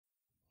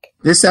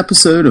This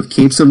episode of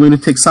Capes of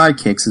Lunatic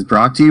Sidekicks is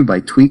brought to you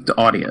by Tweaked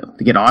Audio.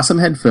 To get awesome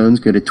headphones,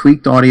 go to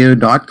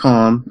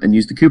tweakedaudio.com and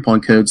use the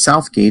coupon code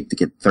Southgate to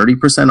get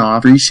 30%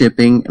 off, free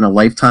shipping, and a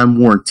lifetime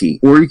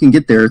warranty. Or you can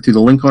get there through the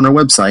link on our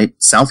website,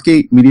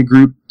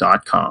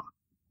 southgatemediagroup.com.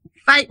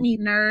 Fight me,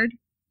 nerd.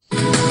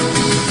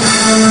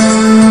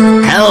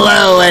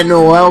 Hello and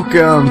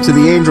welcome to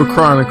the Angel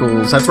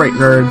Chronicles. That's right,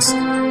 nerds.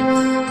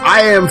 I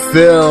am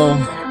Phil,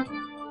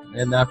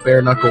 and that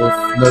bare knuckle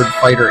nerd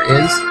fighter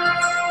is...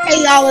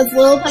 Hey y'all, it's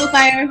Lilith and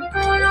Phil.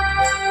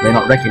 May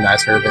not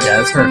recognize her, but yeah,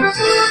 it's her.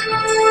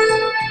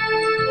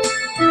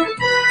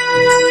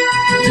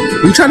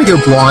 Are you trying to go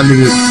blonde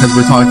because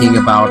we're talking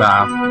about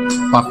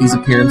Buffy's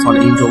appearance on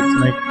Angel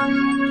tonight?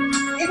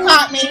 It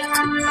caught me.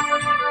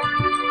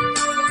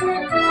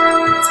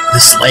 The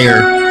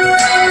Slayer.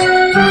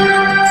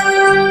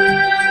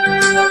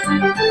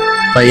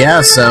 But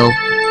yeah, so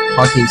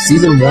talking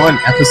season 1,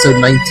 episode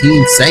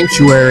 19,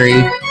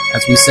 Sanctuary.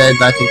 As we said,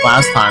 I think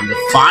last time, the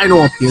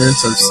final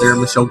appearance of Sarah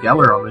Michelle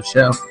Gellar on the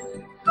show.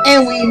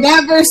 And we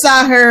never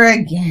saw her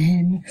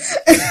again.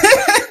 This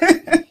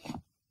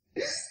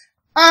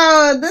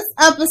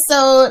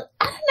episode,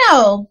 I don't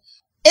know.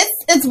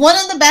 It's one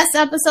of the best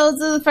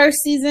episodes of the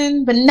first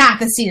season, but not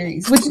the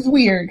series, which is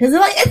weird. Because they're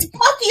like, it's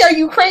Buffy, are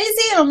you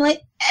crazy? And I'm like,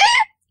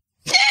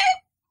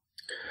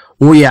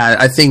 Well, yeah,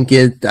 I think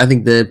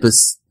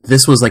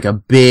this was like a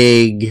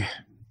big...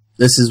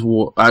 This is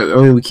what, I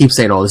mean, we keep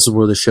saying, oh, this is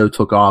where the show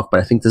took off, but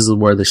I think this is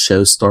where the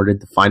show started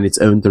to find its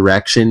own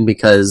direction,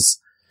 because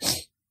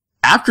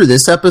after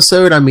this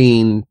episode, I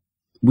mean,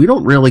 we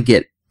don't really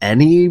get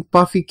any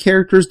Buffy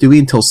characters, do we,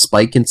 until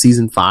Spike in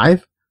season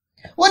 5?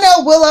 Well,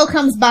 no, Willow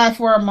comes by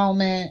for a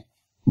moment.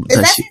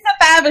 Is that season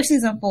 5 or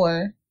season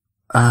 4?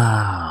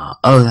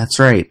 Oh, that's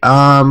right.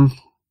 I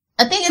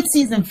think it's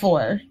season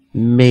 4.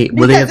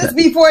 Because it's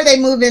before they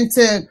move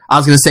into... I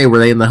was going to say, were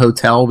they in the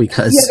hotel?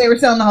 Because... Yeah, they were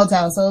still in the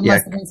hotel, so it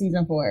must have been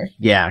season 4.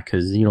 Yeah,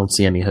 because you don't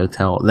see any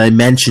hotel. They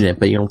mention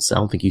it, but I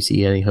don't think you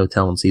see any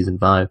hotel in season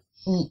 5.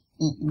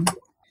 Mm-mm.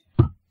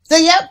 So,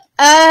 yep.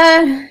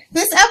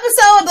 This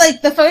episode,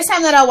 like, the first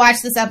time that I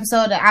watched this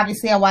episode,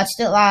 obviously I watched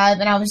it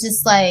live, and I was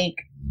just like,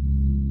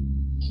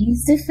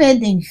 he's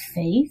defending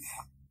Faith?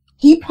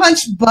 He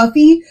punched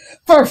Buffy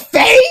for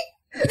Faith?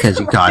 Because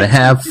you gotta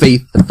have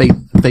faith, the faith.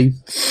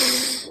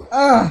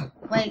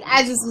 Like,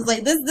 I just was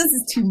like, this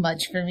is too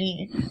much for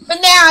me. But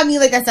now, I mean,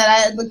 like I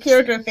said, the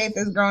character of Faith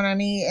has grown on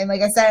me. And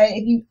like I said,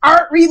 if you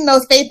aren't reading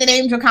those Faith and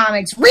Angel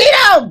comics, read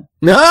them!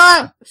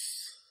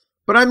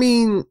 But I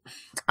mean,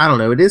 I don't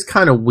know. It is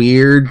kind of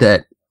weird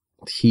that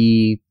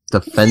he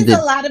defended... He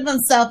sees a lot of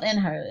himself in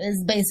her,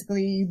 is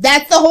basically...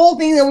 That's the whole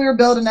thing that we were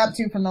building up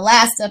to from the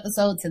last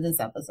episode to this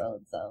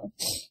episode, so...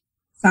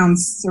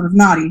 Sounds sort of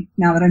naughty,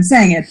 now that I'm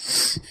saying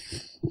it.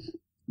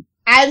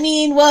 I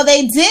mean, well,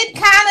 they did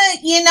kind of,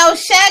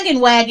 shaggin'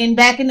 wagon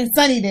back in the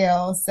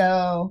Sunnydale,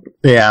 so...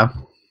 Yeah.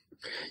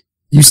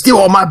 You steal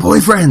all my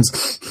boyfriends!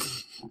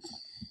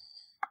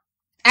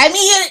 I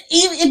mean,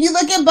 if you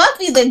look at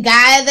Buffy, the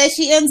guy that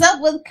she ends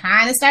up with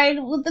kind of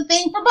started with the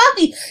thing for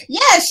Buffy.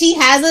 Yeah, she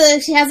has a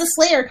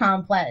Slayer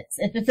complex.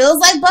 If it feels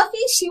like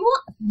Buffy's,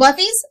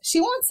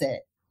 she wants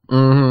it.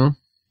 Mm-hmm.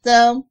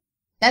 So,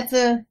 that's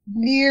a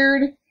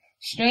weird...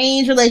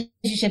 strange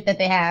relationship that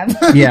they have.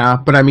 Yeah,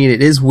 but I mean,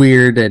 it is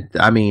weird that,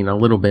 a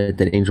little bit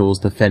that Angel was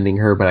defending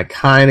her, but I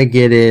kind of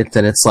get it,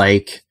 and it's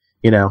like,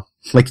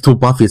 like to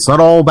Buffy, it's not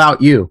all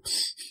about you.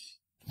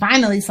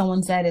 Finally,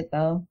 someone said it,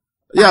 though.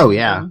 Oh,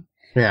 yeah.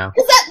 Yeah.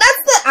 Cause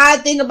that's the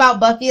odd thing about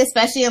Buffy,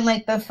 especially in,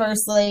 like, the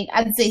first, like,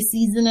 I'd say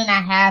season and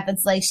a half.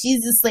 It's like, she's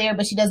a Slayer,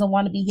 but she doesn't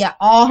want to be,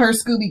 all her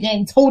Scooby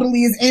gang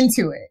totally is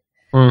into it.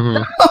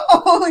 Mm-hmm.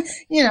 So,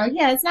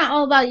 yeah, it's not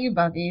all about you,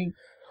 Buffy.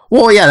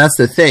 Well, yeah, that's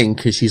the thing,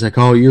 because she's like,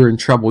 oh, you're in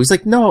trouble. He's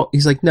like, no,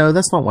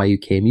 that's not why you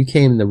came. You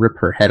came to rip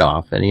her head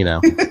off, and,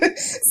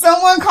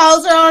 Someone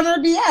calls her on her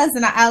BS,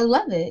 and I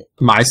love it.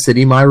 My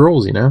city, my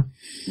rules,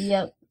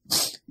 Yep.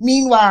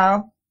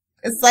 Meanwhile,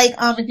 it's like,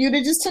 if you'd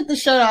have just took the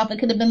shirt off, it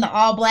could have been the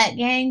all-black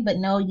gang, but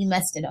no, you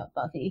messed it up,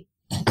 Buffy.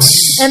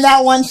 And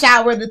that one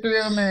shot where the three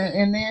of them are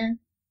in there,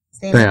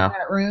 standing in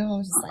that room, I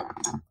was just like,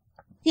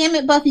 damn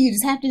it, Buffy, you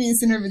just have to be the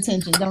center of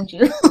attention, don't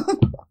you?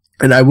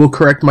 And I will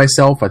correct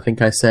myself. I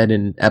think I said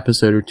an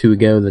episode or 2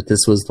 ago that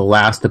this was the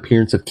last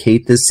appearance of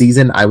Kate this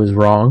season. I was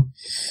wrong.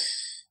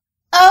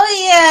 Oh,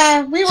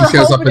 yeah. We were She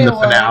shows up in the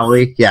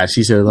finale. Yeah,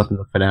 she shows up in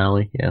the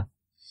finale. Yeah.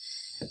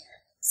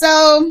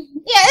 So,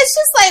 yeah, it's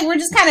just like we're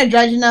just kind of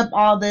dredging up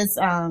all this,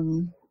 I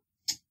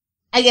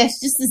guess,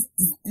 just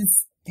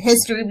this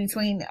history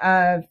between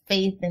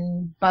Faith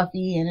and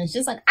Buffy. And it's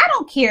just like, I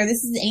don't care.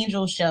 This is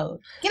Angel's show.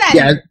 Get out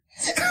of here.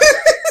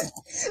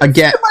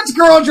 Again, too much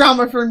girl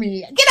drama for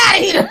me. Get out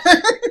of here.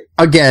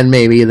 Again,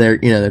 maybe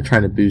they're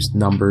trying to boost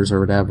numbers or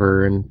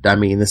whatever, and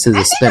this is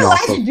a spinoff. I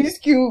think Elijah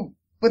Dushku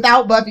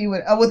without Buffy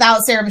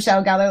without Sarah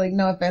Michelle Gellar, like,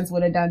 no offense,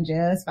 would have done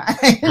just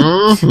fine.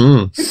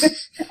 Mm-hmm.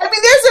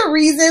 There's a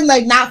reason,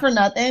 like, not for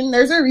nothing.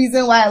 There's a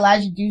reason why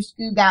Elijah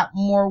Dushku got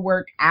more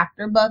work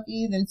after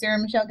Buffy than Sarah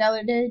Michelle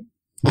Gellar did.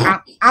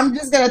 I'm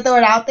just gonna throw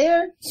it out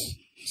there.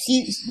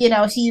 she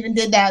even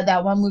did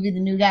that one movie, The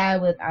New Guy,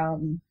 with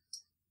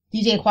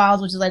DJ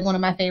Qualls, which is like one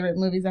of my favorite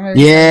movies of hers.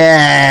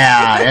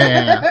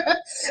 Yeah.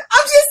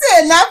 I'm just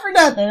saying, not for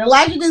nothing.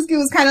 Elijah Diskin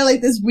was kind of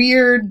like this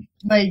weird,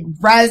 like,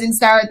 rising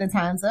star at the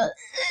time. So,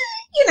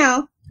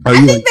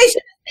 I think they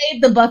should have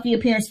saved the Buffy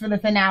appearance for the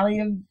finale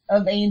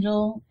of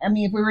Angel. I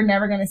mean, if we were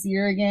never going to see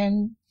her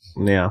again.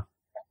 Yeah.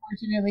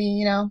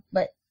 Unfortunately,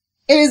 but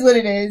it is what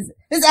it is.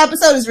 This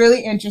episode is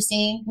really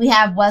interesting. We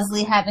have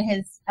Wesley having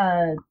his,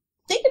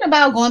 thinking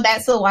about going back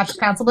to the Watchers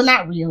Council, but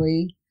not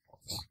really.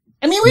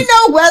 I mean, we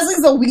know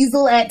Wesley's a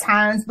weasel at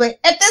times, but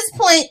at this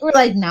point, we're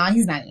like, nah,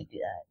 he's not going to do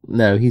that.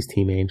 No, he's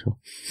Team Angel.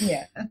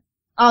 Yeah.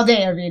 All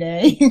day, every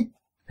day.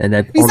 And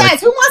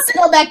Besides, who wants to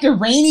go back to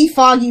rainy,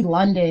 foggy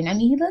London? I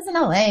mean, he lives in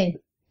LA.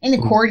 And the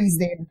Cordy's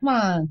there. Come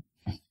on.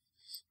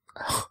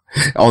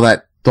 All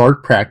that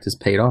dark practice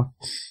paid off.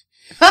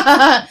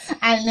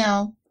 I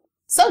know.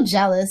 So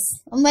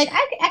jealous. I'm like,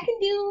 I can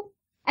do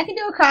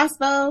a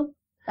crossbow.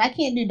 I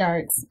can't do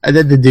darts. And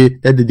then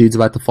the dude's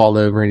about to fall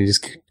over, and he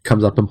just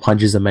comes up and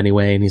punches him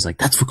anyway, and he's like,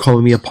 "That's for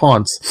calling me a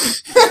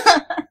ponce."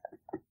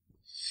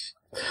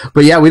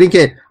 But yeah, we didn't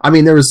get. I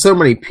mean, there was so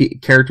many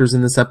characters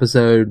in this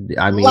episode.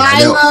 I mean,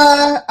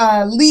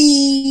 Lila,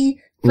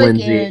 Lee,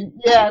 Lindsay.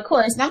 Yeah, of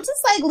course. And I'm just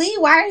like, Lee,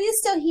 why are you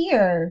still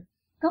here?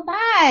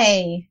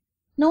 Goodbye.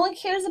 No one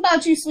cares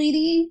about you,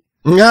 sweetie.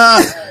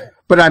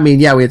 But I mean,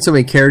 yeah, we had so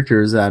many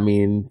characters. I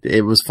mean,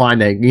 it was fine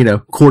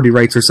that, Cordy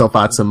writes herself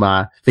out some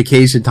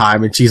vacation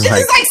time, and she's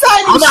like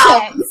signing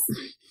checks.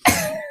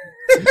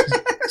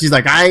 She's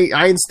like,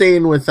 I ain't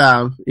staying with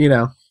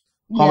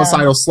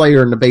homicidal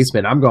slayer in the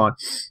basement. I'm gone.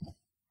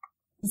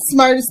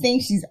 Smartest thing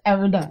she's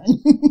ever done.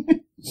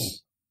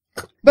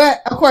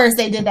 But of course,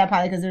 they did that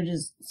probably because there are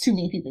just too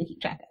many people to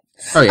keep track of.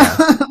 Oh yeah.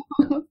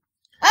 But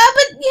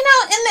in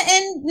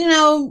the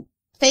end,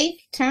 Faith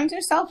turns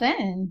herself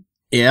in.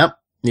 Yep.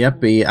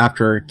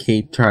 After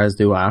Kate tries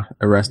to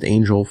arrest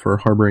Angel for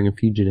harboring a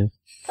fugitive.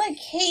 Like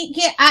Kate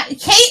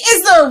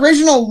is the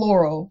original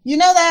Laurel. You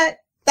know that?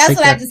 That's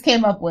what I just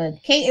came up with.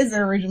 Kate is the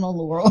original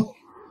Laurel.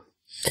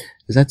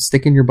 Is that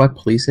stick in your butt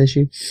police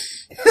issue?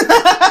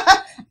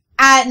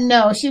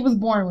 No, she was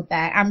born with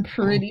that. I'm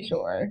pretty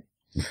sure.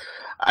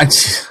 I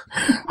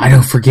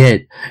don't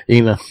forget.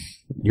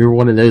 You're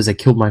one of those that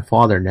killed my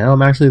father. Now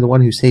I'm actually the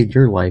one who saved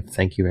your life.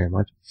 Thank you very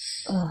much.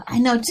 I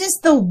know,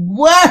 just the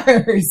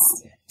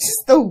worst.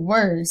 Just the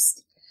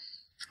worst.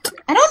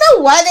 I don't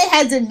know why they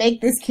had to make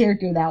this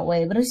character that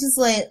way, but it's just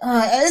like,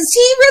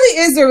 she really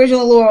is the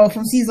original Laurel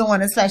from season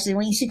 1, especially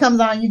when she comes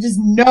on, you just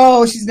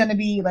know she's gonna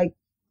be like,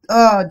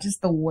 just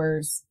the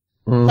worst.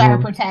 Mm-hmm. Our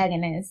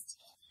protagonist.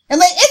 And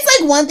like, it's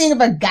like one thing if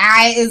a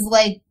guy is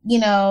like,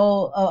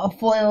 a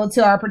foil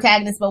to our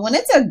protagonist, but when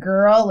it's a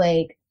girl,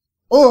 like,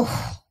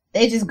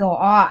 they just go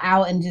all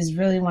out and just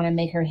really want to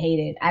make her hate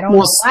it. I don't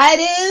know why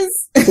it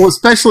is. Well,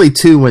 especially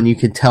too when you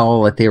could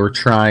tell that they were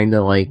trying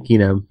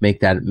to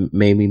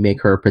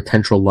make her a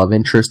potential love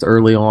interest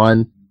early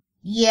on.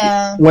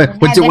 Yeah. When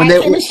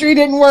chemistry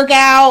didn't work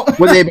out.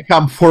 When they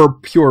become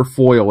pure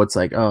foil, it's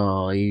like,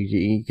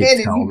 you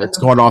can tell it's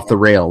going off the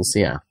rails.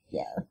 Yeah.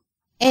 Yeah.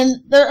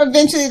 And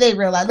eventually they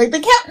realized, like, they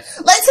kept,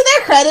 like, to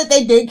their credit,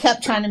 they did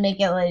kept trying to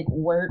make it like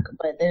work,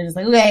 but they're just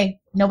like, okay,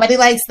 nobody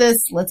likes this.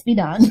 Let's be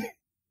done.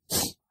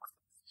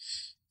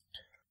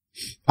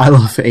 I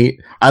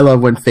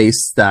love when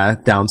Faith's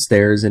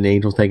downstairs and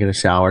Angel's taking a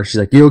shower. She's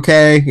like, "You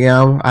okay?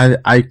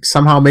 I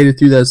somehow made it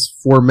through those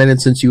 4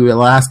 minutes since you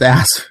last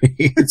asked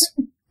me."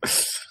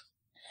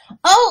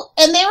 Oh,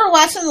 and they were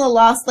watching The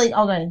Lost, like,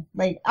 okay,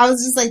 like, I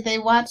was just like, they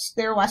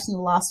were watching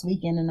The Lost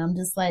Weekend, and I'm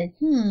just like,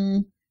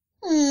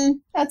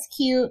 that's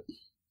cute.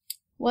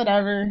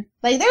 Whatever.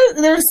 Like,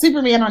 there was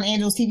Superman on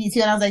Angel's TV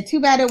too, and I was like, too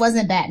bad it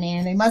wasn't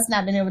Batman. They must not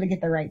have been able to get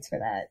the rights for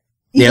that.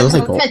 Yeah, it was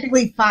like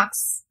technically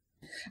Fox.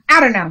 I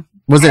don't know.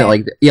 Wasn't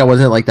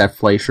it like that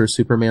Fleischer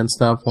Superman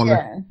stuff?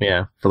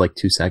 Yeah, for like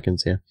 2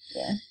 seconds. Yeah.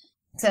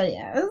 So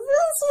yeah, this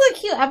was a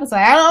cute episode.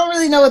 I don't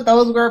really know what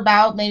those were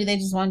about. Maybe they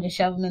just wanted to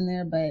shove them in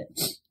there, but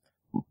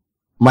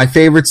my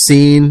favorite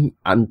scene,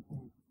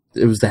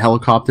 it was the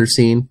helicopter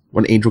scene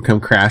when Angel come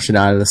crashing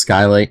out of the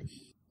skylight.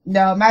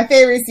 No, my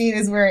favorite scene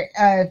is where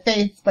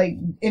Faith like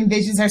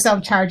envisions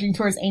herself charging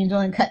towards Angel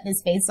and cutting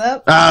his face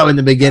up. Oh, in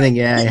the beginning,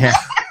 yeah.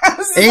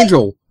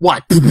 Angel,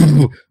 what?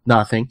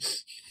 Nothing.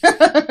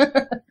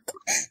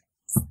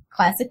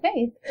 Classic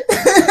Faith.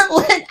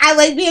 I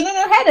like being in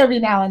her head every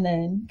now and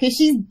then because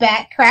she's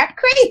bat crap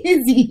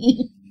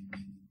crazy.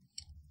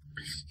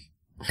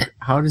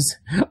 I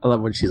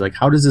love when she's like,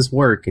 "How does this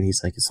work?" And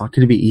he's like, "It's not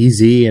going to be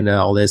easy," and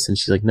all this. And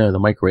she's like, "No, the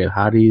microwave.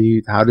 How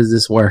does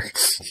this work?"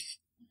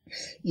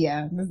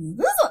 Yeah.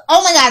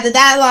 Oh my god, the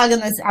dialogue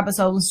in this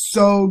episode was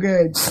so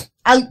good.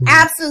 I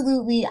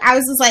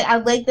was just like, I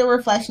like that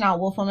we're fleshing out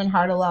Wolfram and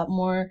Hart a lot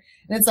more.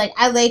 And it's like,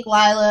 I like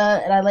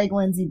Lila and I like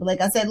Lindsay, but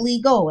like I said,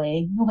 Lee, go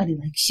away. Nobody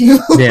likes you.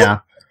 Yeah.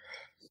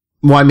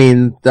 Well, I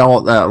mean, a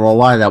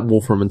lot of that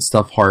Wolfram and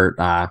stuff, Hart,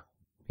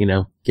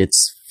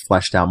 gets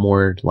fleshed out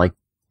more, like,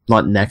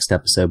 not next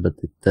episode, but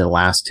the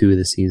last 2 of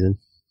the season.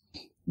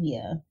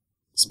 Yeah.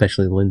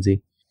 Especially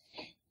Lindsay.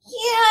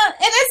 Yeah, and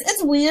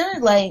it's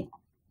weird, like,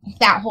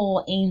 that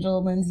whole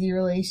Angel-Lindsay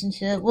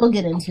relationship. We'll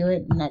get into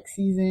it next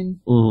season.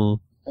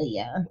 Mm-hmm. But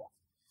yeah.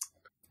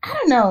 I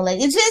don't know,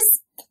 like,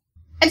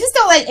 I just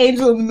don't like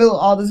Angel in the middle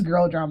of all this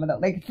girl drama, though.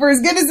 Like, for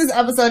as good as this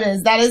episode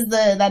is, that is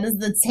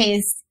the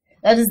taste,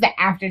 that is the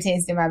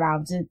aftertaste in my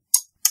mouth. Just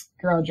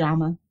girl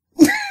drama.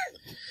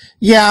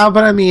 Yeah,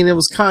 but I mean, it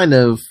was kind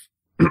of,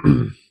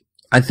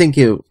 I think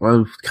it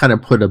kind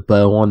of put a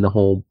bow on the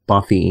whole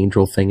Buffy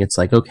Angel thing. It's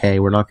like, okay,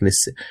 we're not going to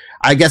see,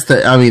 I guess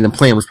the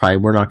plan was probably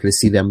we're not going to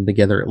see them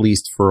together at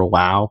least for a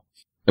while.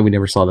 And we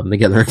never saw them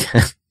together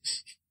again.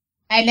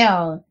 I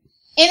know.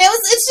 And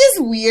it's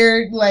just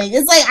weird. Like,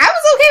 it's like, I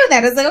was okay with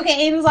that. It's like,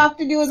 okay, Angel's off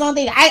to do his own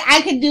thing.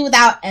 I could do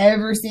without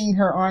ever seeing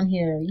her on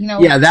here. You know,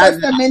 yeah,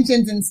 just the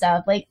mentions and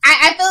stuff. Like,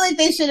 I feel like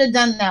they should have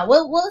done that.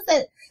 What was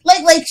that?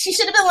 Like, she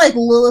should have been like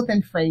Lilith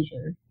and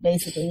Frasier,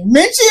 basically.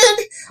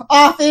 Mentioned,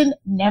 often,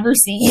 never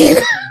seen.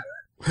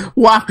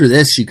 Well, after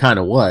this, she kind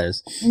of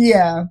was.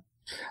 Yeah.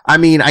 I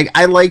mean,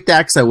 I liked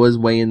that because I was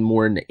weighing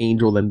more into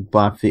Angel than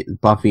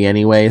Buffy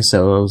anyway,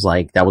 so it was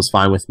like, that was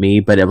fine with me,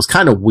 but it was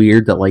kind of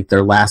weird that, like,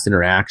 their last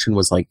interaction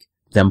was, like,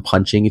 them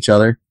punching each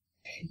other.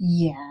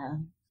 Yeah.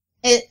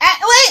 I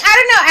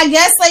don't know, I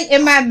guess, like,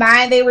 in my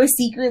mind, they were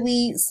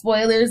secretly,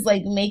 spoilers,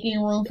 like, making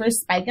room for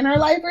Spike in her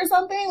life or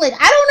something. Like,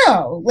 I don't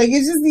know. Like,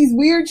 it's just these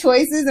weird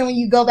choices, and when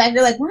you go back,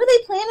 you're like, were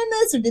they planning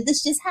this, or did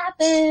this just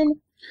happen?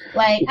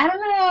 Like, I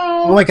don't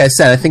know. Well, like I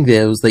said, I think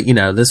that it was like, you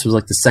know, this was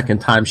like the second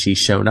time she's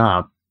shown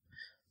up.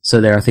 So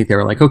I think they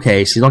were like,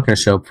 okay, she's not going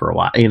to show up for a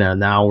while. You know,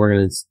 now we're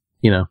going to,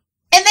 you know.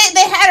 And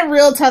they had a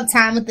real tough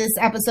time with this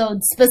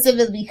episode,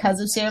 specifically because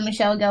of Sarah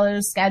Michelle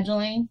Gellar's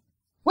scheduling.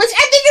 Which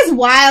I think is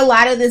why a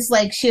lot of this,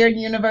 like, shared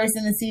universe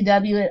in the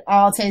CW, it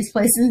all takes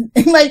place in,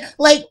 like,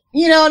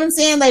 you know what I'm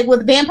saying? Like,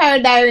 with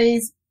Vampire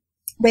Diaries,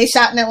 they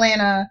shot in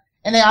Atlanta,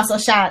 and they also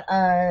shot,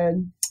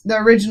 the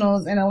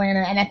originals in Atlanta,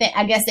 and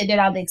I guess they did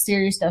all the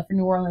exterior stuff for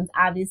New Orleans,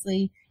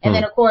 obviously. And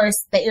then, of course,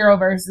 the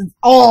Arrowverse is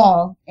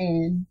all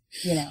in,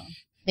 you know,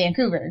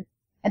 Vancouver.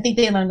 I think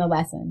they learned the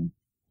lesson.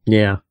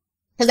 Yeah.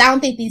 Because I don't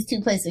think these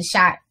two places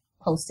shot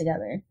close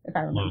together, if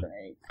I remember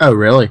right. Oh,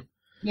 really?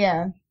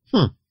 Yeah.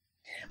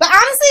 But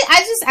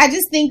honestly, I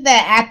just think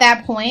that at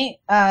that point,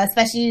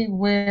 especially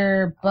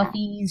where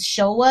Buffy's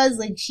show was,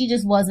 like, she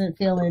just wasn't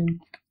feeling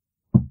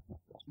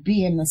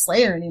being the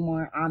Slayer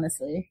anymore,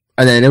 honestly.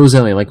 And then it was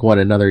only like, what,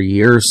 another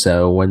year or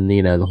so when,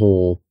 you know, the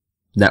whole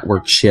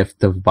network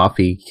shift of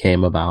Buffy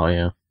came about,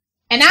 yeah.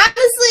 And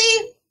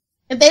honestly,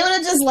 if they would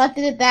have just left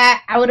it at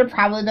that, I would have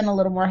probably been a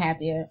little more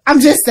happier. I'm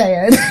just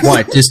saying.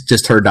 What,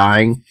 just her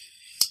dying?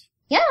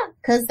 Yeah,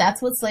 because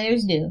that's what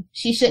Slayers do.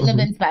 She shouldn't have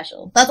been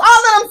special. That's all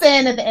that I'm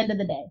saying at the end of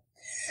the day.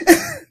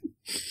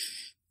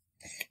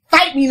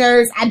 Fight me,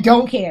 nerds. I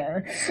don't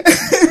care.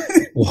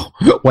 Well,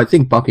 I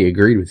think Buffy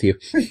agreed with you.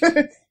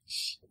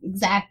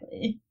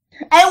 Exactly.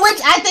 And which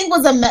I think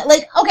was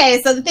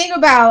okay, so the thing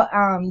about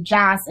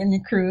Joss and the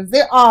crew,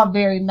 they're all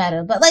very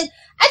meta, but like,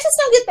 I just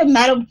don't get the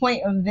meta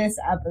point of this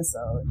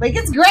episode. Like,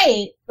 it's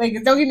great. Like,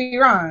 don't get me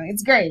wrong,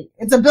 it's great.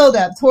 It's a build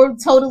up.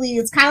 Totally,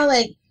 it's kind of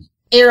like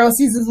Arrow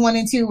seasons 1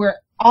 and 2,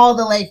 where all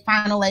the like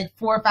final like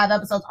 4 or 5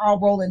 episodes all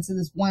roll into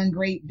this one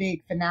great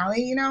big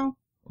finale, you know?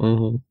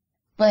 Mm-hmm.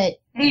 But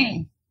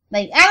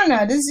like, I don't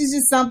know, this is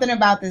just something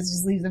about this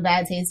just leaves a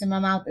bad taste in my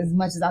mouth as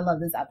much as I love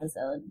this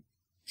episode.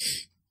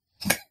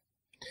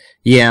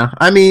 Yeah,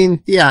 I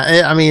mean,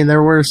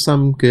 there were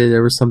some good,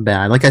 there was some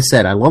bad. Like I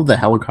said, I love the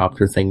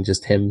helicopter thing,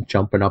 just him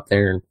jumping up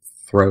there and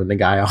throwing the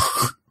guy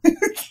off.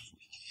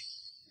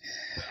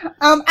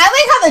 I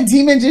like how the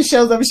demon just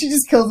shows up. She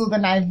just kills with a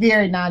knife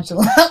very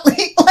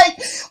nonchalantly. Like,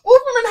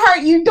 Wolfram and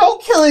Hart, you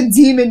don't kill a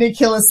demon to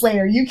kill a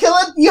Slayer. You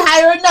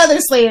hire another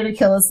Slayer to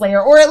kill a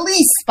Slayer, or at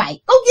least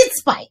Spike. Go get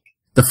Spike.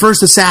 The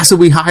first assassin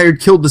we hired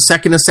killed the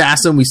second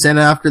assassin. We sent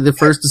after the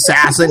first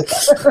assassin.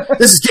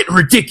 This is getting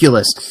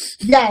ridiculous.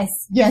 Yes,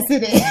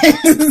 it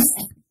is.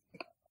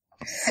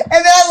 And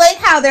then I like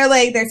how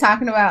they're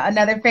talking about,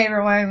 another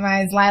favorite one of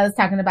mine is Lila's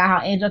talking about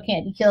how Angel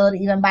can't be killed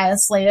even by a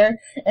Slayer.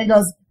 And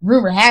goes,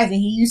 rumor has it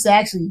he used to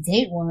actually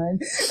date one.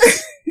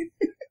 It's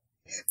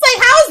like,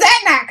 how is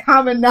that not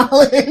common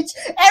knowledge?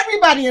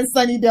 Everybody in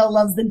Sunnydale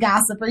loves the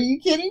gossip. Are you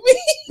kidding me?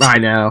 I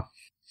know.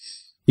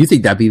 You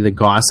think that'd be the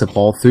gossip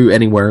all through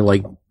anywhere,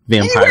 like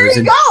vampires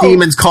and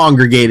demons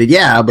congregated.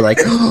 Yeah, but like,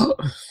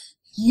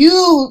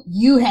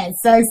 you had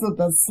sex with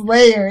a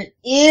Slayer.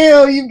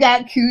 Ew, you've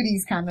got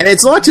cooties coming. And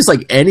it's not just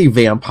like any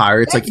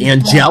vampire. It's like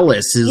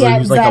Angelus is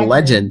like a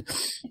legend.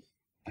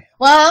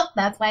 Well,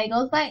 that's why he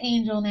goes by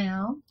Angel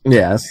now.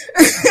 Yes.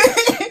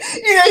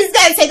 You know, he's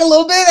got to take a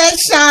little bit of that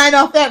shine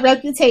off that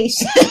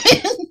reputation.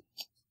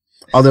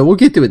 Although we'll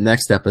get to it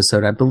next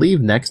episode. I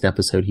believe next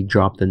episode he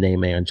dropped the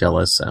name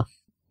Angelus, so.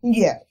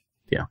 Yeah.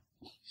 Yeah.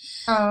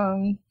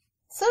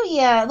 So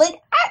yeah, like,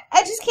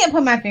 I just can't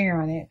put my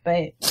finger on it,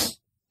 but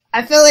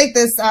I feel like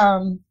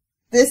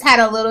this had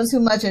a little too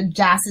much of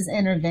Joss's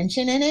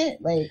intervention in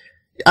it. Like,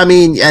 I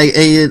mean,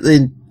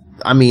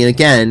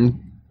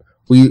 again,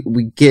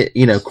 we get,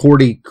 you know,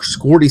 Cordy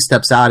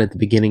steps out at the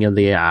beginning of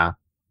the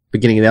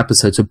beginning of the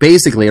episode. So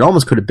basically, it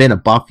almost could have been a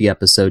Buffy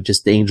episode.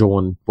 Just Angel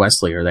and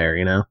Wesley are there,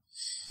 you know.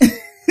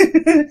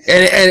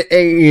 and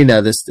you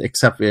know this,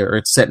 except for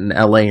it's set in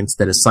L.A.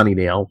 instead of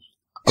Sunnydale.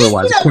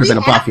 Otherwise, it could have been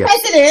a Buffy episode.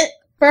 Precedent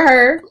for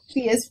her.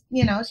 She is,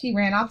 you know, she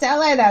ran off to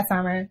L.A. that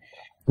summer.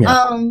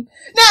 Yeah. No,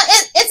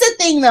 it's a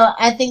thing though.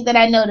 I think that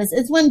I noticed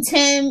it's when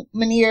Tim,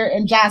 Manir,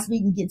 and Joss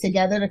Whedon get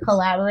together to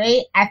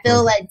collaborate. I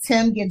feel like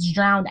Tim gets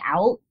drowned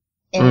out,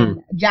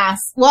 and Joss.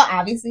 Well,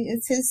 obviously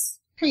it's his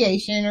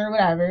creation or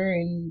whatever,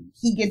 and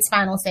he gets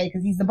final say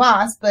because he's the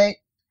boss. But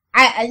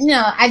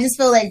I just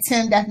feel like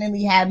Tim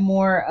definitely had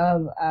more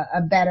of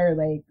a better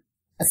like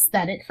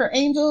aesthetic for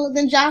Angel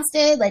than Joss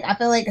did. Like I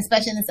feel like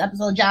especially in this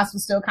episode, Joss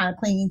was still kind of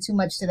clinging too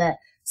much to that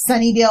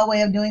Sunnydale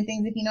way of doing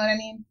things, if you know what I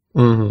mean.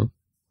 Mm-hmm.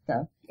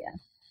 So yeah,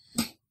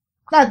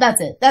 that's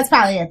it. That's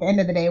probably at the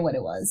end of the day what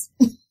it was.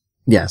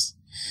 Yes.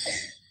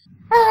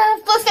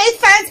 But Faith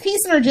finds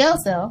peace in her jail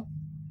cell,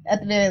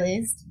 at the very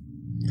least.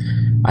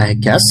 I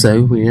guess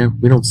so. We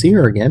don't see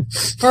her again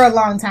For a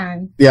long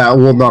time. Yeah,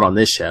 well, not on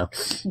this show.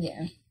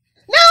 Yeah.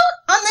 No,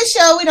 on this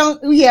show we don't.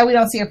 Yeah, we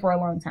don't see her for a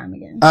long time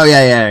again. Oh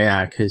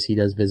yeah. Because he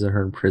does visit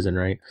her in prison,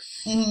 right?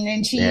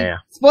 And she,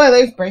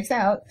 spoilers, breaks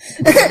out.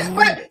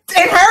 But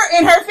in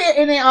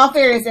all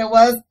fairness, it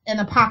was an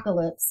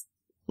apocalypse.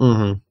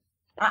 Mm-hmm. An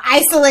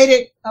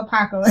isolated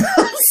apocalypse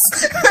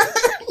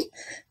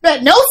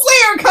that no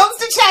Slayer comes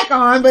to check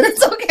on, but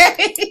it's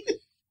okay.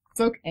 It's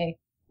okay.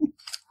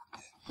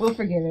 We'll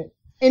forgive it.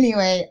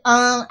 Anyway,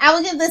 I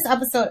will give this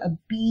episode a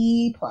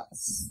B+.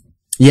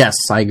 Yes,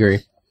 I agree.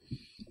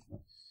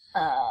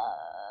 I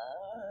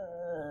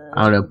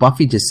don't know.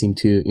 Buffy just seemed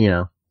to,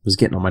 was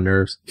getting on my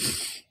nerves.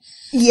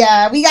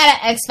 Yeah, we got an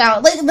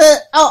X-File.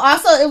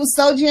 Also, it was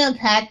so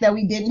jam-packed that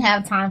we didn't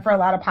have time for a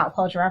lot of pop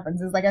culture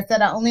references. Like I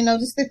said, I only know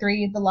just the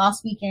 3, The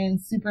Lost Weekend,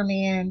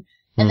 Superman,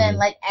 and then,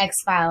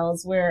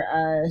 X-Files,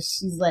 where,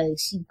 she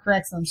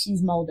corrects them,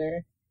 she's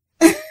Mulder.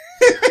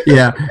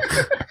 Yeah.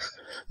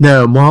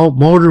 No,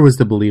 Mulder was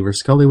the believer.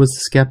 Scully was the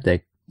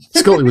skeptic.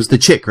 Scully was the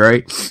chick,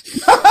 right?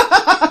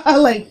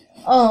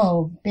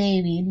 Oh,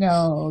 baby,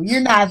 no. You're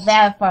not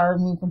that far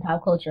removed from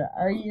pop culture,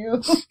 are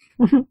you?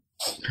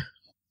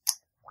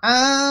 A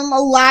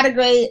lot of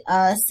great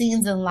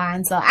scenes and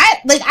lines. So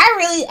I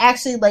really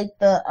actually like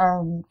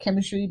the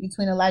chemistry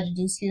between Elijah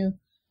Dushku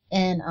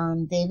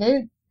and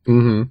David.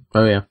 Mm-hmm.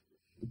 Oh yeah.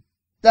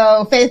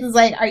 So Faith is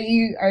like, are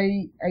you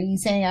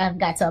saying I've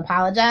got to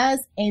apologize?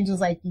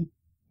 Angel's like, you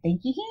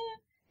think you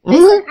can?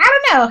 Mm-hmm. Like, I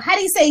don't know. How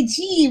do you say,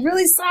 gee,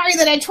 really sorry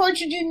that I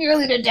tortured you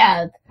nearly to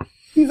death?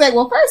 He's like,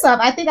 well, first off,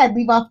 I think I'd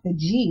leave off the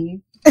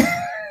G.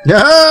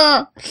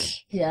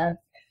 Yeah.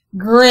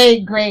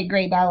 Great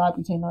dialogue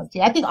between those two.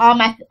 I think all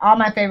my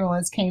favorite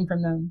ones came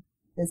from them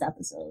this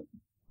episode.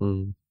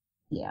 Mm.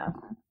 Yeah.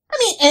 I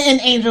mean,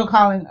 and Angel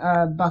calling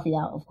Buffy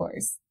out, of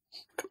course.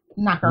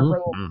 Knock her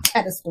little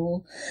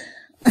pedestal.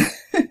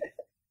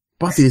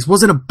 Buffy, this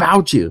wasn't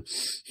about you.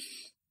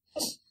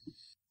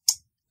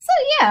 So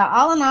yeah,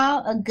 all in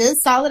all, a good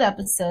solid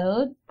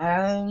episode.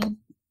 Yeah.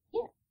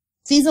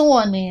 Season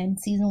 1, man.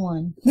 Season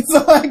 1. That's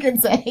all I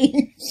can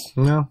say.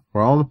 No,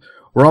 we're almost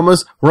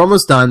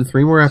done.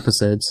 3 more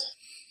episodes.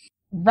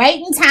 Right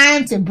in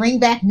time to bring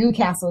back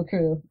Newcastle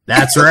Crew.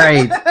 That's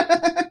right.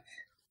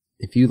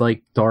 If you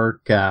like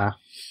dark,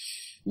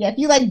 if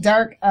you like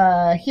dark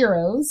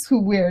heroes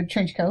who wear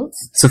trench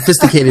coats,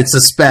 sophisticated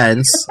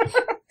suspense.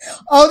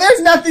 Oh,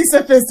 there's nothing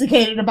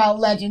sophisticated about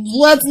Legends.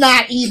 Let's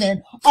not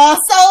even.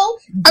 Also,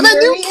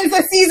 Gary is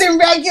a season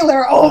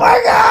regular. Oh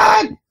my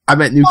god! I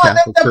meant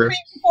Newcastle Crew. The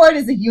pre-report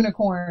is a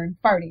unicorn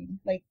farting.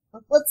 Like,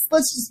 let's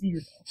just be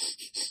real.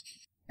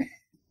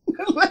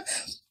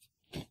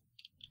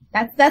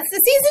 That's the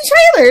season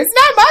trailer. It's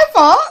not my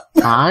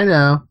fault. I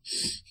know.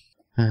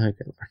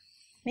 Okay.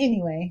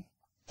 Anyway,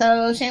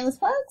 so shameless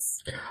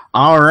plugs.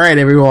 All right,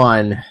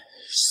 everyone.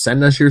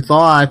 Send us your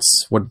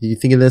thoughts. What do you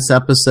think of this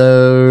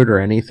episode or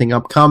anything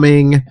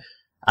upcoming?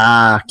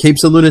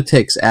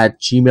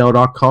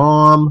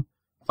 capesoflunatics@gmail.com.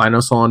 Find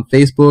us on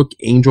Facebook,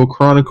 Angel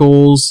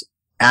Chronicles,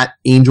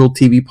 @Angel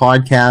TV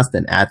Podcast,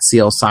 and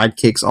 @CL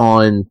Sidekicks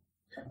on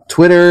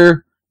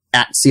Twitter,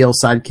 @CL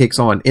Sidekicks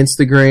on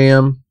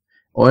Instagram,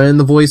 or in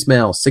the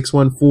voicemail,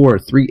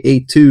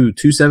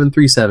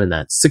 614-382-2737.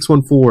 That's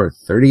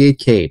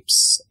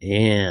 614-38-CAPES.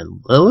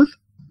 And Lilith?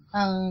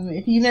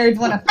 If you nerds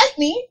want to fight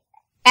me,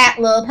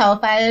 @Lilith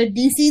Hellfire,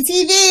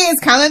 DCTV is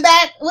coming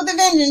back with a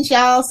vengeance,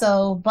 y'all,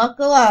 so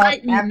buckle up.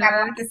 I've got a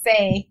lot to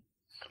say.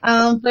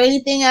 For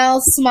anything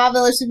else,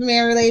 Smallville or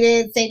Superman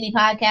related, Save Me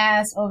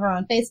Podcast over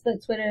on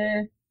Facebook,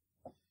 Twitter,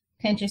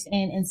 Pinterest,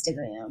 and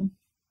Instagram.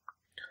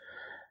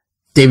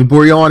 David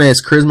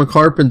Boreanaz, Charisma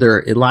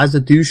Carpenter,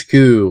 Eliza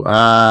Dushku,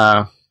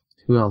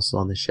 who else is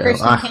on the show?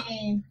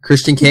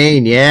 Christian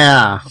Kane,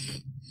 yeah.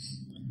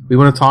 We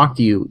want to talk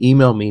to you.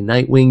 Email me,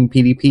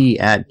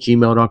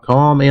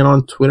 nightwingpdp@gmail.com, and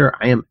on Twitter,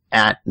 I am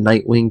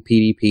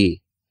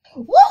 @nightwingpdp.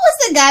 What was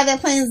the guy that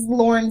plays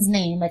Lauren's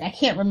name? Like, I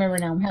can't remember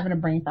now. I'm having a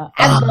brain thought.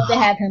 I'd love to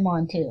have him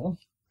on, too.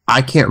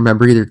 I can't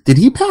remember either. Did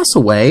he pass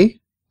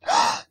away?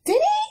 Did he?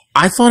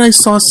 I thought I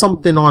saw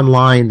something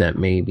online that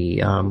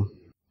maybe,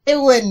 It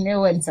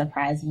wouldn't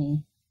surprise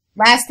me.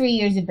 Last 3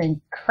 years have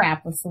been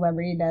crap with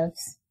celebrity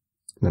deaths.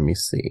 Let me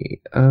see.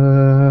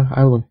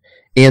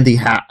 Andy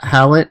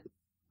Hallett.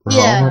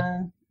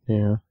 Yeah.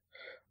 Yeah.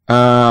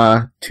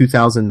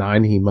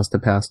 2009, he must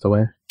have passed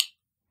away.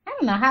 I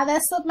don't know how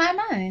that slipped my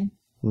mind.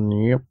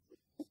 Yep.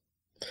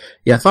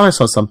 Yeah, I thought I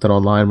saw something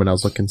online when I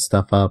was looking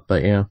stuff up,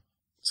 but yeah.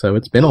 So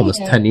it's been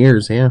almost 10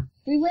 years, yeah.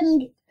 We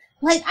wouldn't,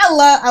 like, I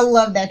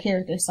love that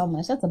character so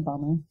much. That's a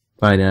bummer.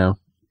 I know.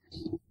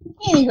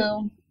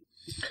 Anywho.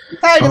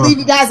 Sorry to leave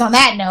you guys on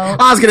that note.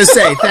 I was gonna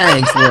say,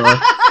 thanks, Laura.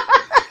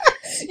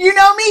 You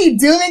know me,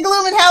 doom and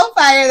gloom and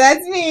hellfire,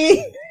 that's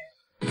me.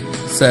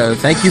 So,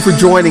 thank you for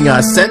joining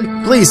us.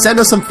 Please send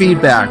us some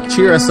feedback.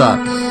 Cheer us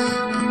up.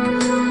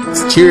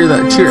 Cheer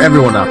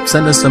everyone up.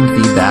 Send us some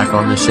feedback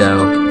on the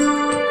show.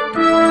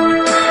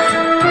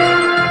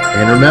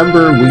 And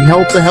remember, we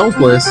help the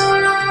helpless.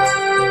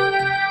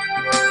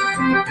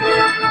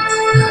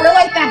 We're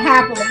like the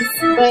hapless,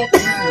 but...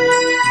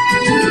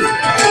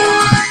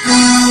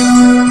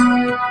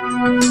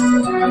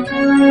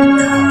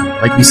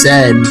 Like we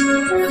said,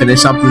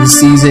 finish up the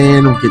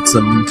season,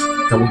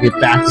 we'll get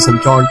back to some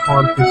John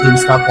Constantine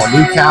stuff on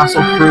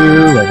Newcastle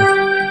Crew, and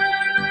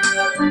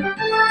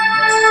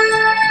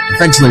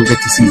eventually we'll get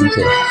to season 2.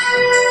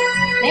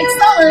 Next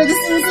summer, this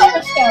is the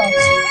summer show.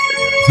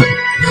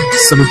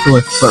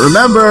 But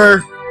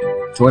remember,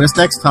 join us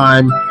next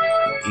time.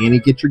 Annie,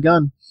 get your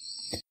gun.